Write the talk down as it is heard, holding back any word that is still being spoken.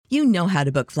You know how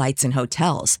to book flights and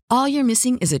hotels. All you're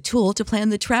missing is a tool to plan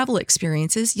the travel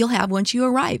experiences you'll have once you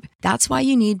arrive. That's why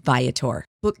you need Viator.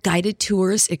 Book guided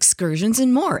tours, excursions,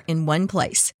 and more in one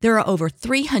place. There are over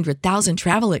 300,000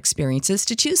 travel experiences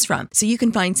to choose from, so you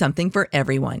can find something for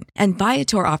everyone. And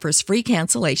Viator offers free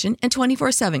cancellation and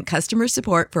 24/7 customer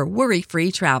support for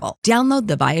worry-free travel. Download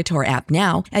the Viator app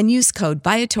now and use code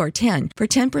Viator10 for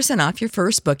 10% off your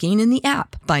first booking in the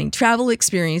app. Find travel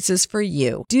experiences for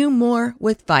you. Do more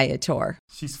with Viator.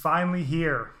 She's finally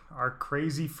here, our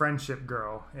crazy friendship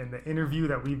girl, in the interview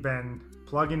that we've been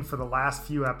plugging for the last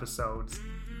few episodes.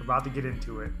 We're about to get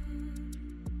into it.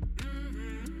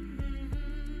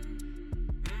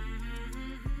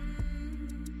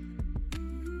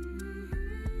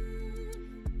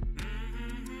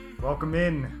 Welcome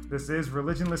in. This is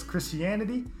Religionless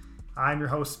Christianity. I'm your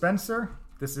host, Spencer.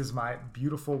 This is my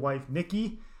beautiful wife,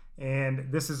 Nikki. And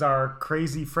this is our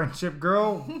crazy friendship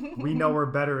girl. We know her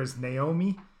better as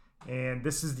Naomi. And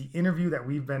this is the interview that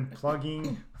we've been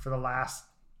plugging for the last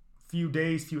few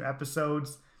days, few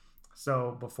episodes.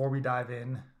 So before we dive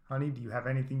in, honey, do you have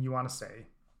anything you want to say?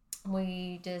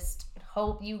 We just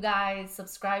hope you guys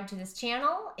subscribe to this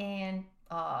channel and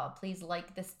please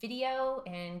like this video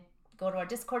and go to our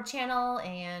Discord channel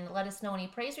and let us know any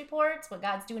praise reports, what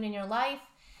God's doing in your life,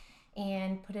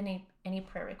 and put in any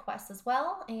prayer requests as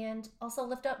well. And also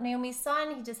lift up Naomi's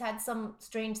son. He just had some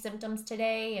strange symptoms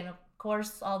today, and of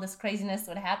course all this craziness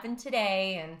would happen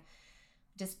today, and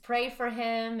just pray for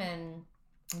him and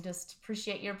just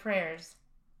appreciate your prayers.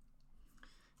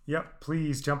 Yep,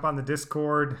 please jump on the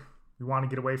Discord. We want to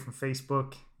get away from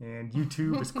Facebook and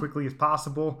YouTube as quickly as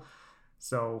possible,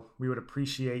 so we would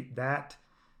appreciate that.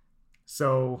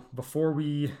 So before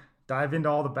we dive into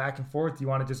all the back and forth, you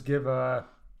want to just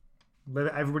let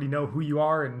everybody know who you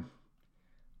are and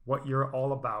what you're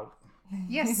all about.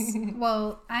 Yes.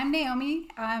 Well, I'm Naomi.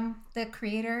 I'm the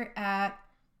creator at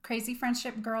Crazy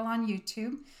Friendship Girl on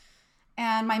YouTube.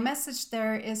 And my message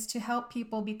there is to help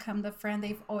people become the friend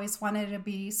they've always wanted to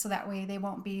be, so that way they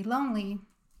won't be lonely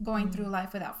going through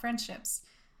life without friendships.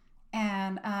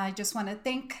 And I just want to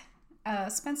thank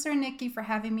Spencer and Nikki for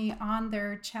having me on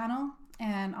their channel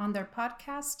and on their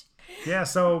podcast. Yeah,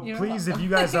 so please, if you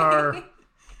guys are,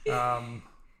 if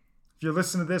you're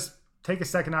listening to this, take a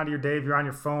second out of your day. If you're on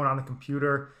your phone, on the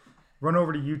computer, run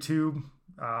over to YouTube,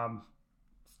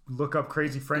 look up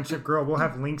Crazy Friendship Girl. We'll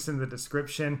have links in the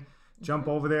description. Jump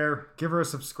over there, give her a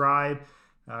subscribe.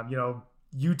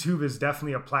 YouTube is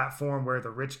definitely a platform where the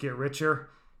rich get richer,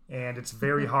 and it's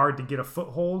very hard to get a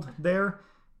foothold there.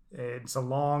 It's a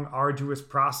long, arduous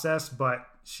process, but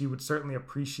she would certainly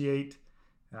appreciate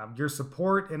your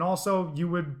support, and also you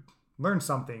would learn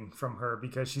something from her,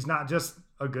 because she's not just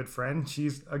a good friend,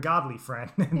 she's a godly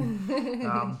friend,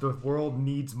 and the world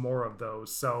needs more of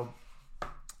those. So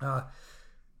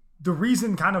the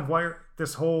reason kind of why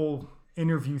this whole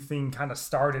interview thing kind of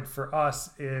started for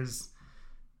us is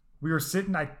we were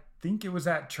sitting, I think it was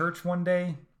at church one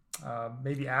day,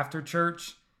 maybe after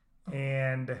church,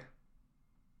 and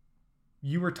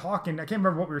you were talking, I can't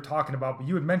remember what we were talking about, but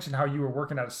you had mentioned how you were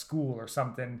working at a school or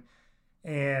something,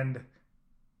 and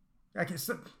I guess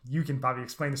you can probably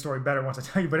explain the story better once I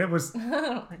tell you, but it was I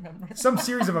don't remember. Some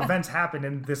series of events happened,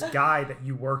 and this guy that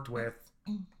you worked with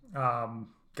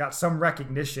got some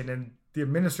recognition, and the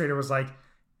administrator was like,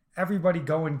 everybody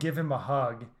go and give him a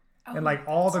hug. And like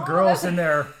all the girls in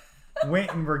there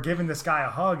went and were giving this guy a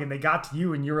hug, and they got to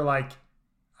you and you were like,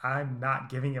 I'm not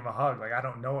giving him a hug. Like, I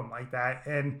don't know him like that.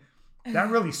 And that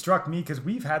really struck me, because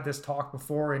we've had this talk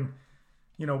before, and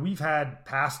we've had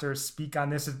pastors speak on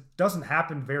this. It doesn't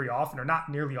happen very often, or not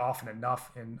nearly often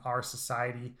enough in our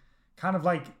society. Kind of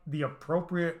like the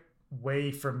appropriate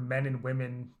way for men and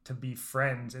women to be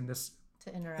friends in this,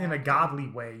 To interact in a godly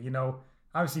way.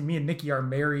 Obviously me and Nikki are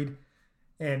married,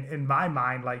 and in my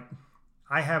mind, like,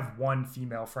 I have one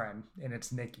female friend, and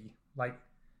it's Nikki. Like,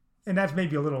 and that's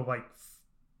maybe a little like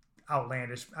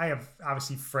outlandish. I have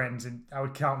obviously friends, and I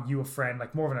would count you a friend,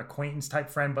 like more of an acquaintance type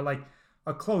friend, but like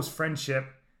a close friendship,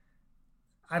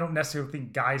 I don't necessarily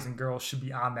think guys and girls should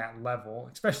be on that level,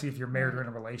 especially if you're married or in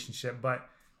a relationship. But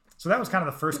so that was kind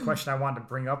of the first question I wanted to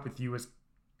bring up with you, is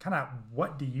kind of,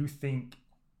 what do you think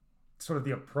sort of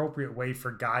the appropriate way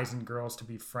for guys and girls to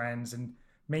be friends and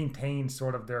maintain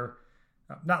sort of their,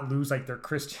 not lose like their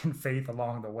Christian faith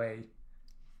along the way?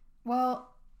 Well,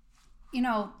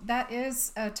 that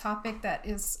is a topic that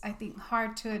is, I think,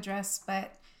 hard to address,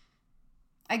 but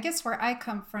I guess where I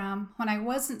come from, when I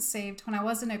wasn't saved, when I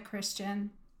wasn't a Christian,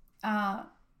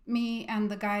 me and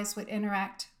the guys would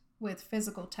interact with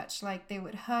physical touch. Like, they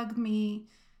would hug me,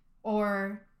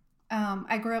 or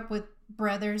I grew up with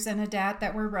brothers and a dad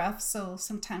that were rough. So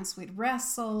sometimes we'd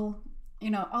wrestle,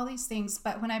 all these things.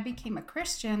 But when I became a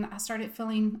Christian, I started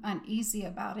feeling uneasy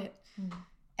about it.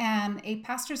 And a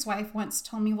pastor's wife once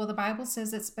told me, well, the Bible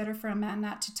says it's better for a man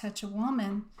not to touch a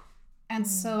woman. And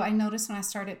so I noticed when I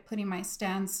started putting my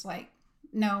stance, like,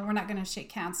 no, we're not going to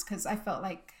shake hands, because I felt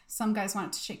like some guys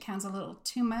wanted to shake hands a little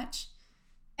too much.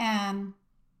 And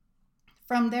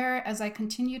from there, as I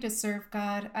continued to serve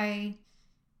God, I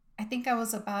think I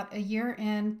was about a year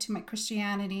into my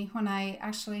Christianity when I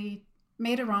actually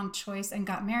made a wrong choice and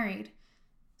got married.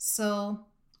 So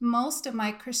most of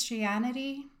my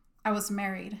Christianity, I was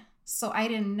married. So I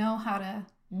didn't know how to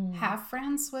have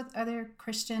friends with other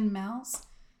Christian males.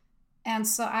 And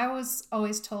so I was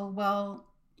always told, well,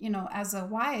 as a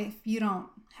wife, you don't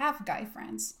have guy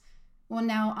friends. Well,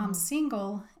 now I'm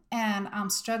single and I'm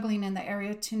struggling in the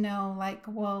area to know, like,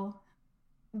 well,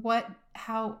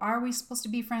 how are we supposed to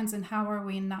be friends and how are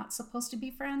we not supposed to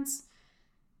be friends?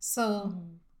 So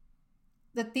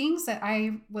the things that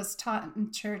I was taught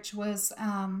in church was,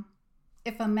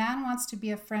 if a man wants to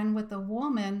be a friend with a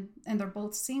woman and they're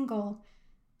both single,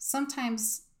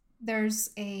 sometimes there's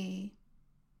a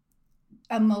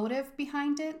motive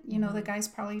behind it. The guy's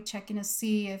probably checking to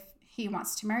see if he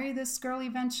wants to marry this girl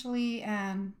eventually,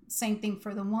 and same thing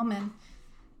for the woman.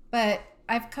 But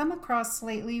I've come across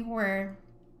lately where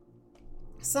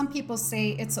some people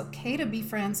say it's okay to be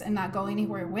friends and not go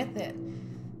anywhere with it.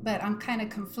 But I'm kind of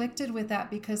conflicted with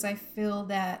that, because I feel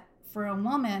that for a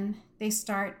woman, they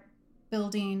start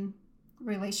building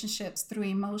relationships through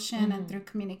emotion and through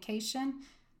communication.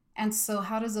 And so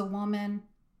how does a woman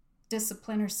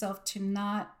discipline herself to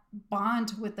not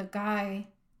bond with a guy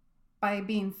by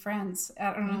being friends?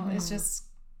 I don't know. It's just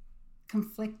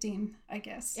conflicting, I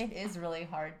guess. It is really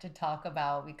hard to talk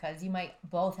about, because you might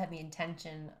both have the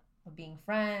intention of being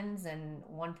friends, and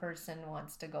one person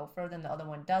wants to go further and the other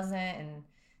one doesn't. And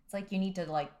it's like you need to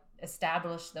like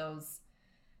establish those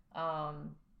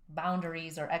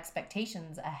boundaries or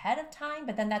expectations ahead of time,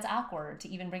 but then that's awkward to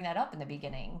even bring that up in the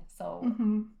beginning.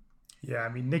 So yeah, I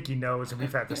mean, Nikki knows, and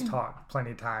we've had this talk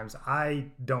plenty of times, I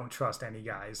don't trust any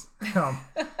guys.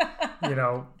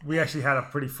 We actually had a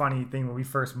pretty funny thing when we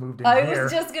first moved in here. I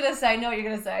was just gonna say, I know what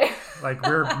you're gonna say. Like,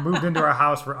 we're moved into our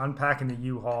house, we're unpacking the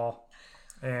U-Haul,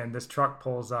 and this truck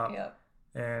pulls up.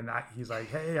 And he's like,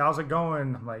 hey, how's it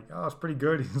going? I'm like, oh, it's pretty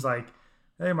good. He's like,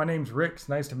 hey, my name's Rick. It's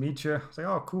nice to meet you. I was like,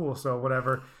 oh, cool. So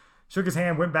whatever. Shook his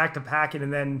hand, went back to packing,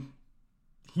 and then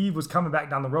he was coming back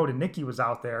down the road, and Nikki was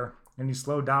out there, and he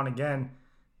slowed down again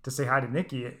to say hi to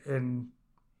Nikki. And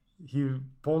he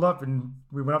pulled up, and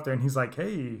we went up there, and he's like,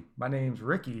 hey, my name's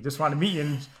Ricky. Just wanted to meet you.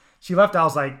 And she left. I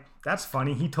was like, that's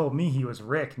funny. He told me he was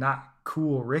Rick, not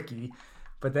cool Ricky.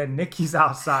 But then Nikki's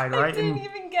outside, right? I didn't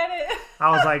even get it. I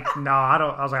was like, no, I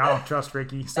don't. I was like, I don't trust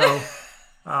Ricky. So,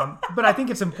 but I think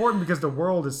it's important, because the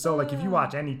world is so, like, if you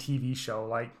watch any TV show,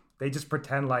 like, they just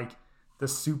pretend like the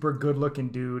super good looking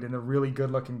dude and the really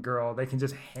good looking girl, they can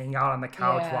just hang out on the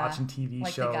couch watching TV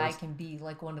like shows. Like the guy can be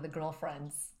like one of the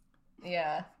girlfriends.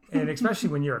 Yeah. And especially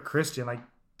when you're a Christian, like,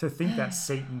 to think that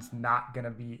Satan's not going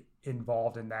to be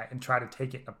involved in that and try to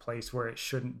take it in a place where it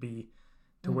shouldn't be,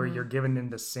 to where you're given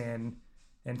into sin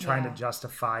and trying to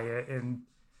justify it. And,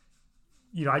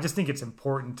 I just think it's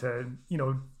important to,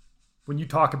 when you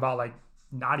talk about, like,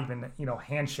 not even,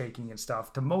 handshaking and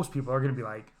stuff, to most people are going to be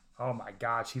like, oh my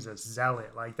gosh, he's a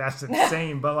zealot. Like, that's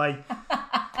insane. But, like,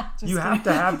 you have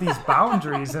to have these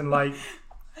boundaries. And, like,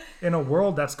 in a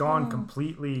world that's gone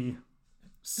completely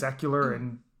secular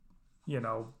and,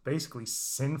 basically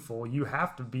sinful, you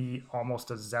have to be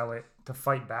almost a zealot to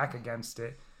fight back against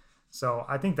it. So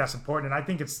I think that's important. And I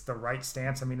think it's the right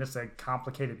stance. I mean, it's a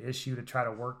complicated issue to try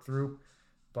to work through.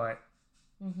 But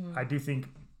I do think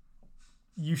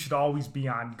you should always be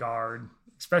on guard,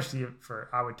 especially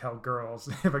I would tell girls,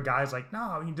 if a guy's like,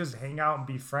 no, you can just hang out and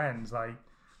be friends. Like,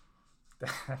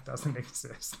 that doesn't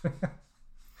exist.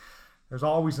 There's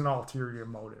always an ulterior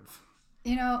motive.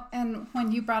 And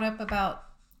when you brought up about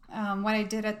what I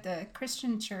did at the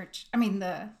Christian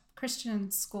the Christian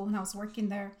school when I was working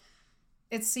there,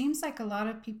 it seems like a lot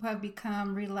of people have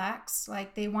become relaxed.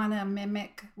 Like, they want to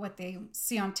mimic what they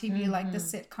see on TV, like the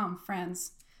sitcom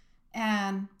Friends.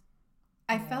 And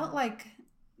I felt like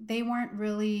they weren't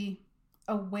really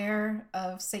aware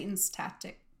of Satan's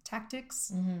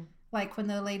tactics. Like when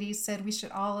the lady said we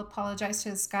should all apologize to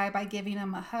this guy by giving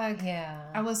him a hug. Yeah.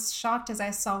 I was shocked as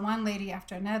I saw one lady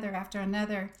after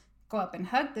another go up and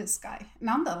hug this guy. And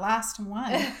I'm the last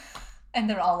one. And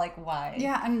they're all like, why?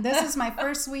 Yeah, and this is my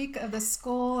first week of the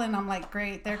school, and I'm like,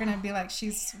 great. They're going to be like,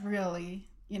 she's really,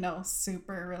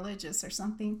 super religious or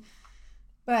something.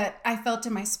 But I felt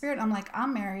in my spirit, I'm like,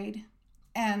 I'm married.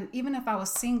 And even if I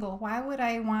was single, why would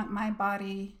I want my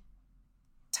body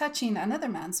touching another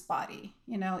man's body,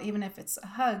 even if it's a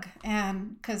hug?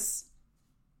 And because,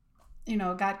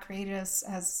 God created us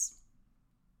as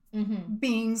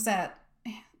beings that,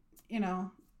 I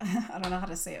don't know how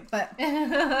to say it, but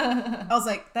I was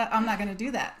like, that I'm not going to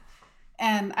do that.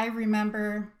 And I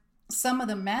remember some of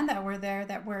the men that were there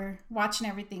that were watching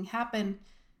everything happen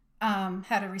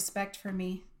had a respect for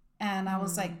me. And I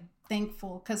was like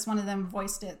thankful because one of them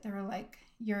voiced it. They were like,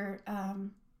 you're,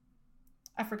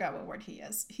 I forgot what word he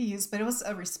used, but it was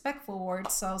a respectful word.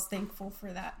 So I was thankful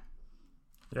for that.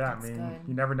 Yeah, that's good.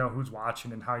 You never know who's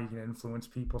watching and how you can influence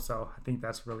people. So I think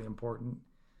that's really important.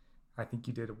 I think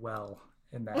you did well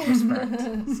in that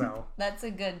respect. So that's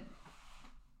a good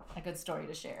story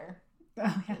to share.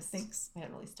 Oh, yeah, thanks. It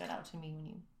really stood out to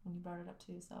me when you brought it up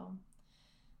too. So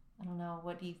I don't know.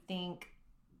 What do you think?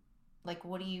 Like,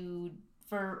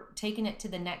 for taking it to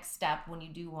the next step when you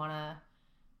do want to,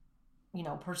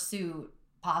 pursue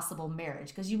possible marriage?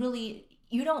 Because you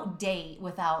don't date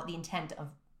without the intent of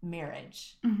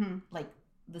marriage. Like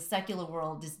the secular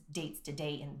world just dates to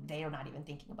date, and they are not even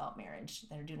thinking about marriage.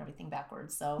 They're doing everything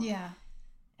backwards. So yeah,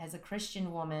 as a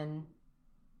Christian woman,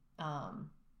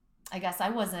 I guess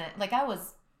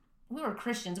we were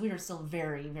Christians. We were still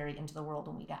very, very into the world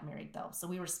when we got married though. So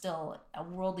we were still a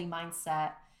worldly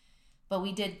mindset, but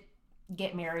we did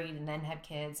get married and then had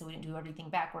kids. So we didn't do everything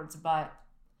backwards, but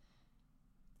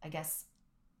I guess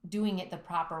doing it the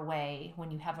proper way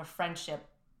when you have a friendship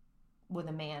with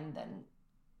a man,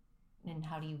 then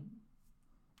how do you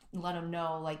let him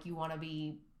know, like, you want to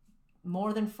be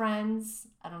more than friends?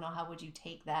 I don't know. How would you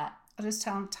take that? I'll just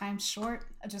tell him time's short.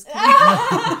 I just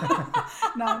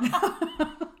no.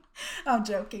 I'm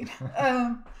joking.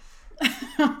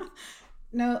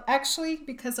 No, actually,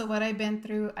 because of what I've been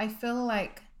through, I feel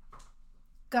like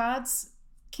God's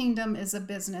kingdom is a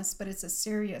business, but it's a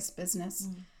serious business.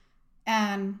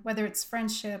 And whether it's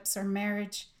friendships or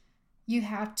marriage, you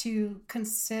have to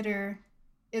consider,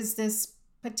 is this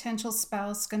potential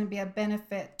spouse going to be a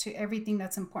benefit to everything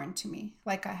that's important to me?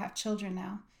 Like, I have children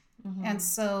now. And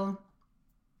so,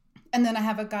 and then I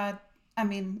have a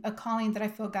calling that I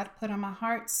feel God put on my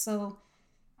heart. So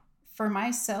for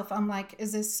myself, I'm like,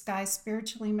 is this guy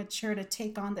spiritually mature to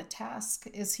take on the task?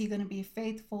 Is he going to be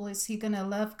faithful? Is he going to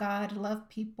love God, love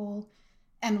people,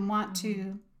 and want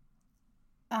to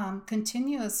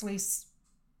continuously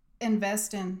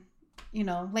invest in,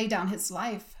 lay down his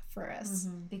life for us?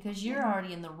 Because you're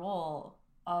already in the role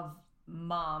of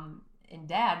mom and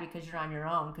dad, because you're on your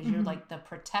own, because you're like the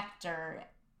protector,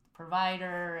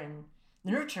 provider, and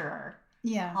nurturer,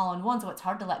 all in one. So it's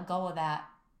hard to let go of that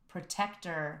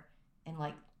protector and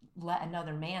like let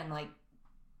another man like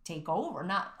take over,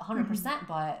 not 100%,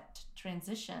 but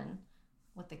transition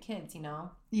with the kids,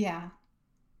 Yeah.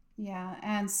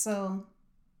 And so,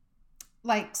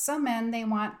 like, some men, they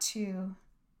want to,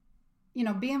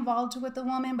 be involved with the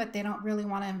woman, but they don't really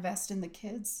want to invest in the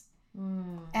kids.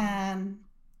 And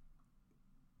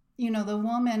the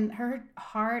woman, her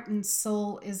heart and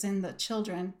soul is in the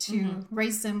children, to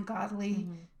raise them godly,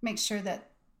 make sure that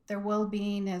their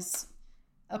well-being is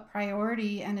a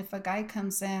priority. And if a guy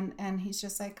comes in and he's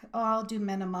just like, oh, I'll do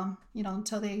minimum,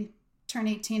 until they turn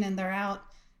 18 and they're out,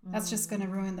 that's just going to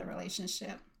ruin the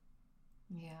relationship.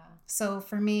 Yeah. So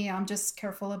for me, I'm just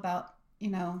careful about,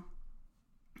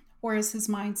 where is his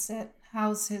mindset?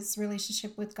 How's his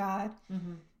relationship with God?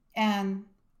 And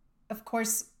of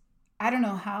course, I don't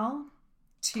know how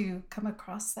to come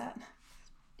across that,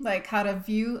 like how to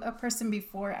view a person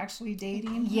before actually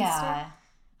dating. Yeah.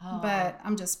 But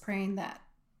I'm just praying that,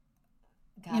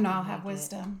 God, I'll have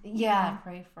wisdom. Yeah.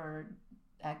 Pray for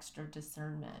extra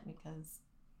discernment, because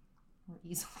we're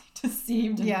easily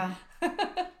deceived. Yeah.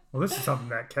 Well, this is something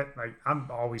that I'm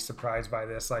always surprised by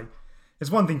this. Like,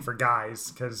 it's one thing for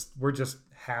guys, because we're just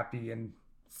happy and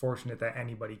fortunate that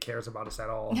anybody cares about us at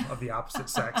all, of the opposite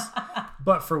sex.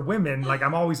 But for women, like,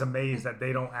 I'm always amazed that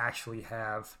they don't actually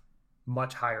have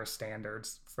much higher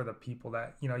standards for the people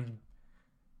that,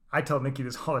 I tell Nikki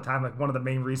this all the time. Like, one of the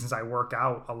main reasons I work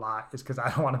out a lot is because I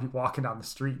don't want to be walking down the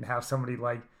street and have somebody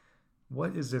like,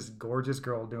 what is this gorgeous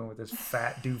girl doing with this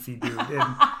fat doofy dude?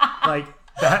 And like,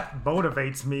 that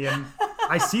motivates me. And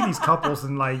I see these couples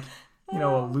and like,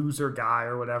 a loser guy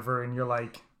or whatever, and you're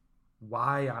like,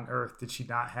 why on earth did she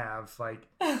not have like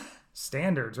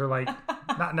standards, or like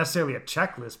not necessarily a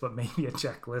checklist, but maybe a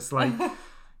checklist, like,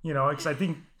 because I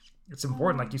think it's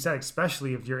important, like you said,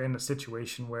 especially if you're in a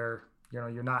situation where,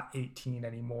 you're not 18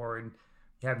 anymore and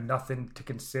you have nothing to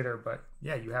consider, but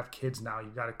yeah, you have kids now,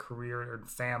 you've got a career and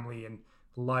family and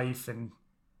life, and,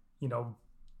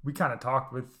 we kind of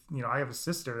talked with, I have a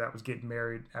sister that was getting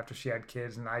married after she had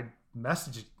kids, and I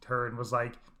messaged her and was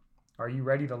like, are you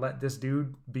ready to let this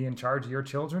dude be in charge of your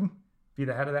children? Be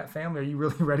the head of that family? Are you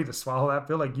really ready to swallow that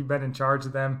pill? Like, you've been in charge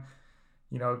of them.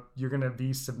 You're going to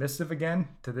be submissive again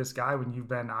to this guy when you've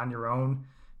been on your own.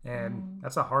 And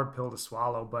that's a hard pill to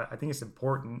swallow, but I think it's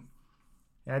important.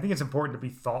 And I think it's important to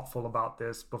be thoughtful about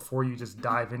this before you just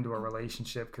dive into a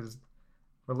relationship, because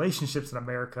relationships in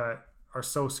America are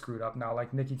so screwed up now.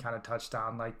 Like Nikki kind of touched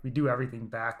on, like, we do everything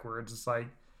backwards. It's like,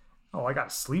 oh, I got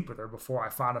to sleep with her before I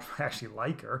found out I actually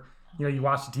like her. You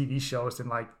watch the TV shows and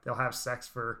like they'll have sex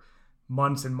for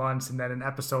months and months, and then an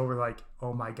episode where like,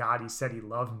 oh my God, he said he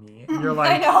loved me. And you're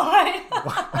like, I know, right?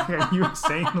 what are you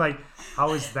saying? Like,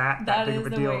 how is that big of a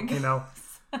deal?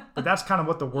 But that's kind of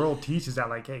what the world teaches, that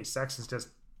like, hey, sex is just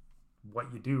what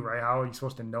you do, right? How are you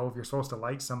supposed to know if you're supposed to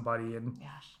like somebody? And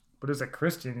but as a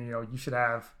Christian, you should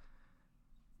have,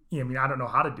 I don't know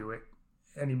how to do it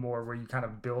anymore, where you kind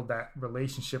of build that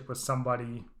relationship with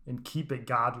somebody and keep it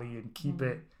godly and keep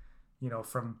it,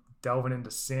 from delving into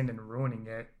sin and ruining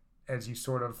it as you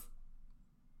sort of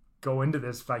go into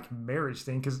this like marriage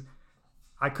thing. Because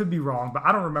I could be wrong, but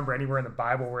I don't remember anywhere in the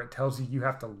Bible where it tells you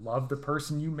have to love the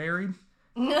person you married.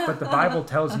 But the Bible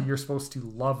tells you you're supposed to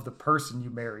love the person you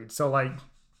married. So like,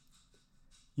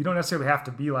 you don't necessarily have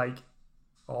to be like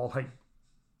all like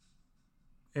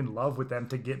in love with them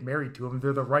to get married to them.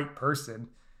 They're the right person.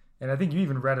 And I think you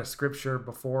even read a scripture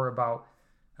before about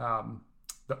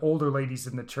the older ladies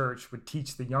in the church would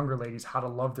teach the younger ladies how to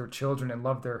love their children and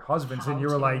love their husbands. And you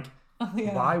were like,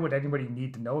 why would anybody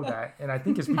need to know that? And I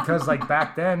think it's because like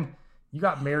back then you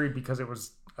got married because it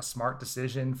was a smart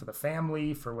decision for the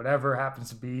family, for whatever it happens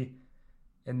to be.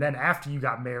 And then after you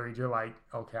got married, you're like,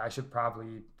 okay, I should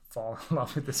probably fall in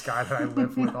love with this guy that I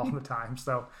live with all the time.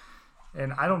 So,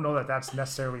 and I don't know that that's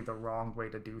necessarily the wrong way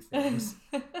to do things.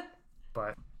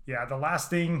 But yeah, the last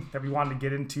thing that we wanted to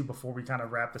get into before we kind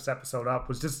of wrap this episode up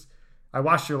was just, I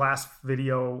watched your last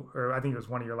video, or I think it was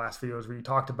one of your last videos, where you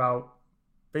talked about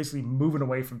basically moving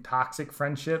away from toxic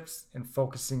friendships and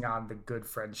focusing on the good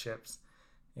friendships.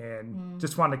 And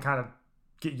just wanted to kind of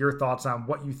get your thoughts on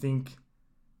what you think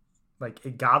like a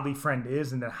godly friend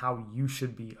is, and then how you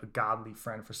should be a godly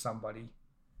friend for somebody.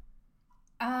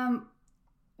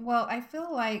 Well, I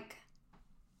feel like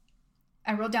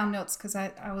I wrote down notes because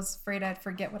I was afraid I'd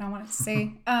forget what I wanted to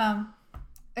say. A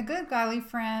good godly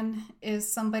friend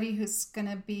is somebody who's going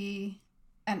to be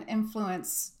an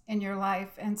influence in your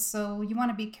life. And so you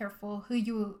want to be careful who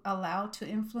you allow to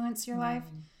influence your life.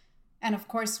 And of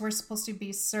course, we're supposed to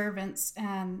be servants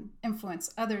and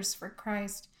influence others for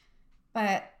Christ.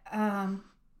 But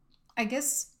I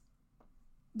guess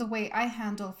the way I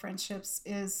handle friendships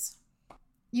is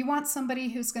you want somebody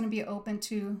who's going to be open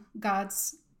to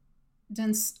God's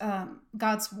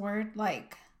word,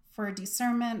 like for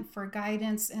discernment, for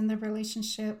guidance in the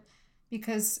relationship.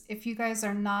 Because if you guys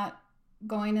are not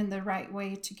going in the right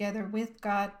way together with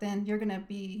God, then you're going to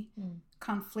be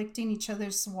conflicting each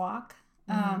other's walk.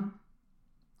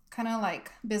 Kind of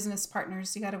like business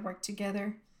partners, you got to work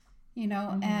together,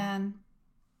 and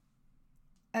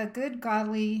a good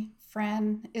godly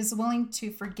friend is willing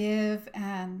to forgive,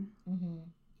 and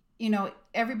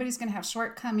everybody's going to have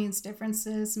shortcomings,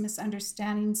 differences,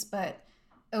 misunderstandings, but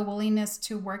a willingness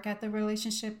to work at the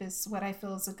relationship is what I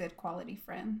feel is a good quality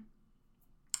friend.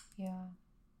 Yeah,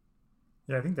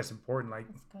 I think that's important. Like,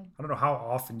 I don't know how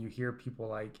often you hear people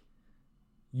like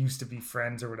used to be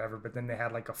friends or whatever, but then they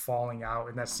had like a falling out,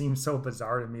 and that seems so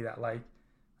bizarre to me that like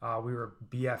we were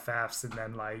BFFs, and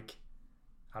then like,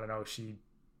 I don't know, she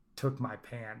took my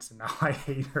pants and now I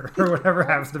hate her or whatever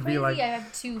happens to be like. I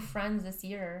have 2 friends this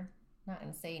year, not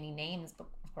gonna say any names, but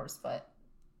of course,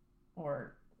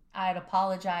 or I'd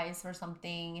apologize for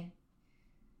something,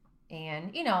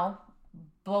 and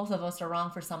both of us are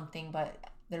wrong for something, but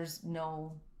there's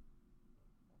no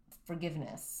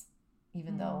forgiveness,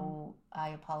 even though I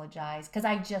apologize, because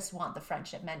I just want the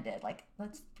friendship mended. Like,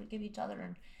 let's forgive each other,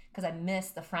 and because I miss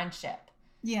the friendship.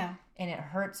 Yeah. And it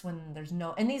hurts when there's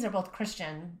no, and these are both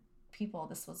Christian people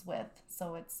this was with.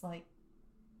 So it's like,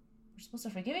 we're supposed to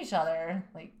forgive each other.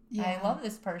 Like, I love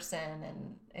this person,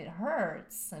 and it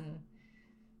hurts. And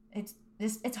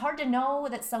it's hard to know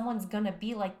that someone's going to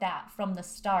be like that from the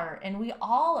start. And we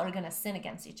all are going to sin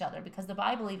against each other, because the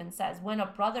Bible even says when a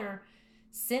brother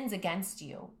sins against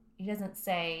you, he doesn't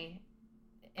say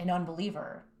an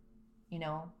unbeliever,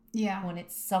 when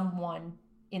it's someone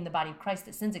in the body of Christ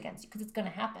that sins against you, because it's going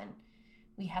to happen.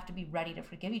 We have to be ready to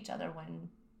forgive each other when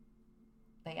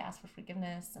they ask for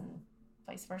forgiveness, and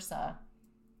vice versa.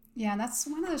 Yeah, that's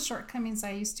one of the shortcomings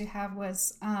I used to have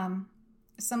was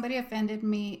somebody offended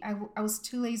me, I was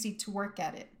too lazy to work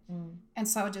at it. And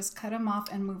so I would just cut them off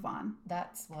and move on.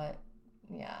 That's what,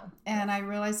 yeah. And I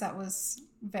realized that was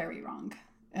very wrong.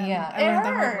 And yeah, I learned the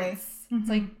hard way. It's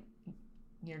like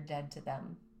you're dead to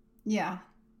them. Yeah.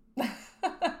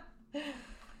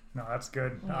 No, that's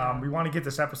good. Yeah. We want to get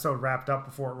this episode wrapped up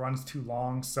before it runs too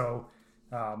long. So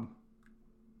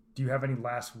do you have any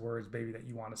last words, baby, that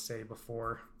you want to say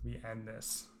before we end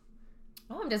this?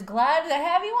 Oh, I'm just glad to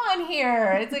have you on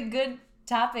here. It's a good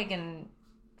topic, and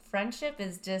friendship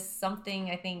is just something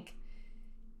I think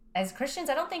as Christians,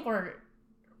 I don't think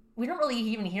we don't really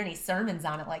even hear any sermons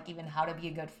on it, like even how to be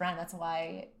a good friend. That's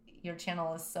why your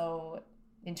channel is so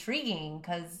intriguing,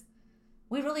 because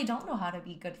we really don't know how to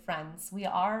be good friends. We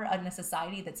are in a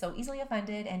society that's so easily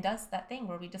offended and does that thing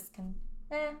where we just can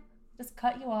just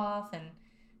cut you off. And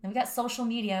then we got social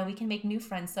media. We can make new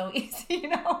friends so easy,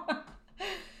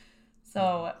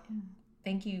 So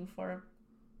thank you for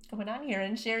coming on here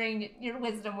and sharing your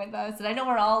wisdom with us. And I know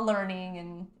we're all learning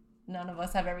and none of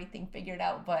us have everything figured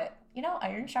out, but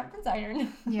iron sharpens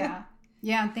iron. Yeah.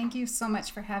 Yeah. And thank you so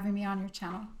much for having me on your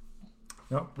channel.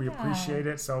 Nope, we appreciate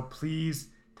it. So please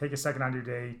take a second out of your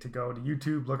day to go to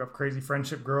YouTube, look up Crazy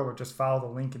Friendship Girl, or just follow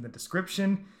the link in the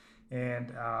description.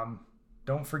 And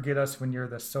don't forget us when you're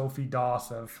the Sophie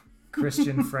Doss of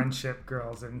Christian Friendship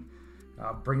Girls, and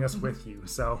bring us with you.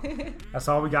 So that's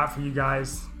all we got for you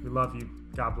guys. We love you.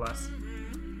 God bless.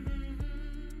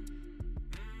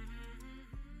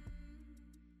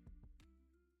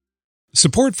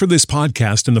 Support for this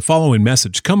podcast and the following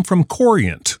message come from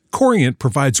Corient. Corient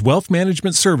provides wealth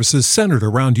management services centered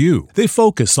around you. They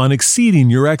focus on exceeding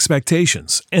your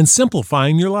expectations and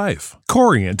simplifying your life.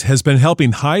 Corient has been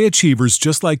helping high achievers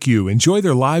just like you enjoy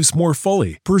their lives more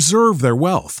fully, preserve their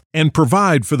wealth, and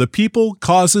provide for the people,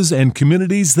 causes, and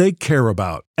communities they care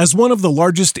about. As one of the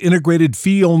largest integrated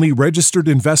fee-only registered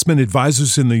investment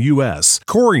advisors in the U.S.,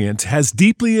 Corient has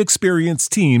deeply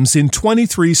experienced teams in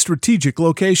 23 strategic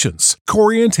locations.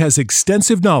 Corient has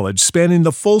extensive knowledge spanning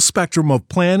the full spectrum of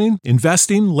planning,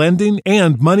 investing, lending,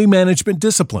 and money management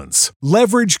disciplines.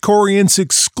 Leverage Corient's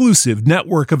exclusive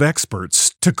network of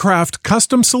experts to craft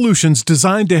custom solutions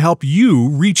designed to help you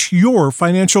reach your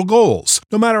financial goals,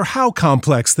 no matter how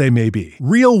complex they may be.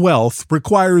 Real wealth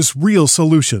requires real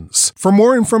solutions. For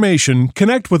more information,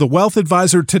 connect with a wealth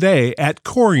advisor today at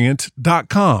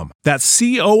Corient.com. That's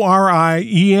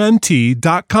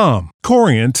Corient.com.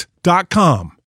 Corient.com.